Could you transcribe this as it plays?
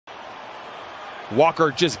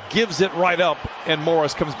Walker just gives it right up, and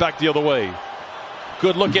Morris comes back the other way.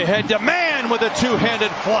 Good look ahead to Mann with a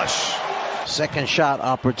two-handed flush. Second shot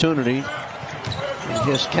opportunity. And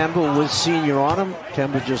here's Kemba with Senior on him.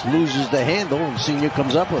 Kemba just loses the handle, and Senior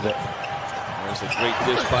comes up with it. There's a great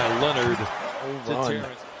dish by Leonard to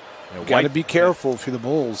Terance. Got to be careful for the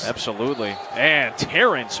Bulls. Absolutely. And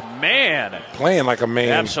Terance Mann playing like a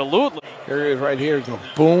man. Absolutely. Here it is right here. Go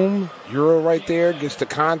boom. Euro right there. Gets the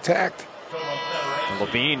contact.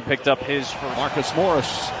 Levine picked up his first. Marcus Morris.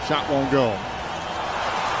 Shot won't go.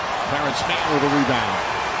 Terance Mann with a rebound.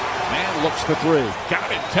 Mann looks for three. Got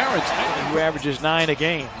it. Terance Mann, who averages 9 a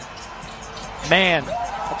game. Mann.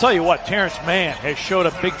 I'll tell you what, Terance Mann has showed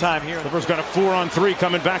up big time here. Clippers got a 4-on-3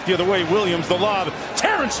 coming back the other way. Williams the lob.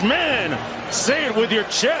 Terance Mann, say it with your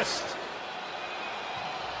chest.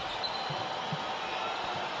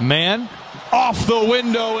 Mann off the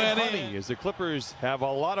window and in. As the Clippers have a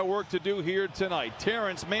lot of work to do here tonight.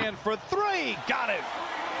 Terance Mann for three. Got it.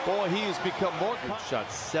 Boy, he has become more shot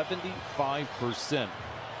 75%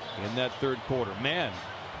 in that third quarter. Mann.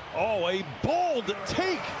 Oh, a bold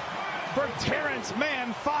take for Terance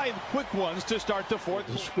Mann. 5 quick ones to start the fourth.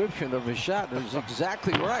 Description of his shot is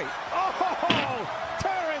exactly right. Oh,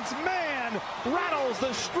 Terance Mann rattles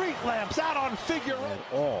the street lamps out on figure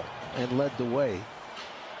eight. And led the way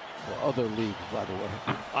for other leagues, by the way.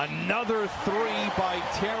 Another three by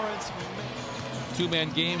Terance Mann.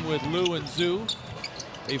 Two-man game with Lou and Zoo.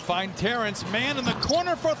 They find Terance Mann in the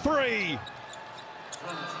corner for three.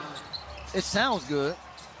 It sounds good.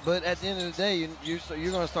 But at the end of the day, you're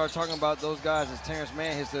going to start talking about those guys as Terance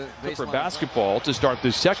Mann hits the baseline. For basketball to start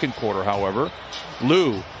the second quarter, however.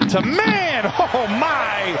 Lou to Mann. Oh,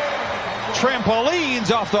 my. Trampolines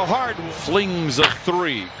off the heart. Flings a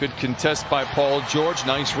three. Good contest by Paul George.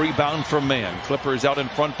 Nice rebound from Mann. Clippers out in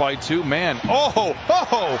front by 2. Mann. Oh,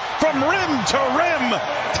 from rim to rim.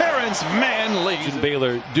 Terance Mann leads.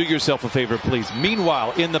 Baylor, do yourself a favor, please.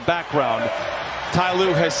 Meanwhile, in the background, Ty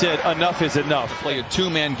Lue has said enough is enough. Play a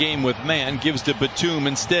two-man game with Mann, gives to Batum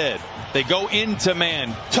instead. They go into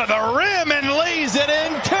Mann, to the rim, and lays it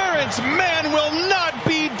in. Terance Mann will not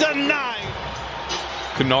be denied.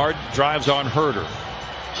 Kennard drives on Herter.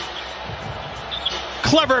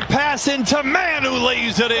 Clever pass into Mann, who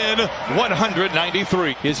lays it in.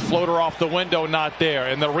 193. His floater off the window, not there.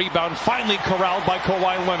 And the rebound finally corralled by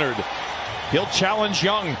Kawhi Leonard. He'll challenge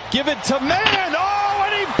Young. Give it to Mann. Oh,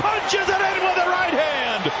 and he punches it in with the right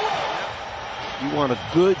hand. You want a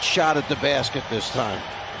good shot at the basket this time.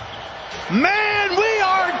 Mann, we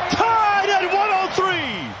are tied at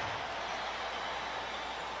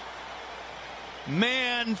 103.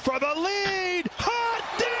 Mann for the lead.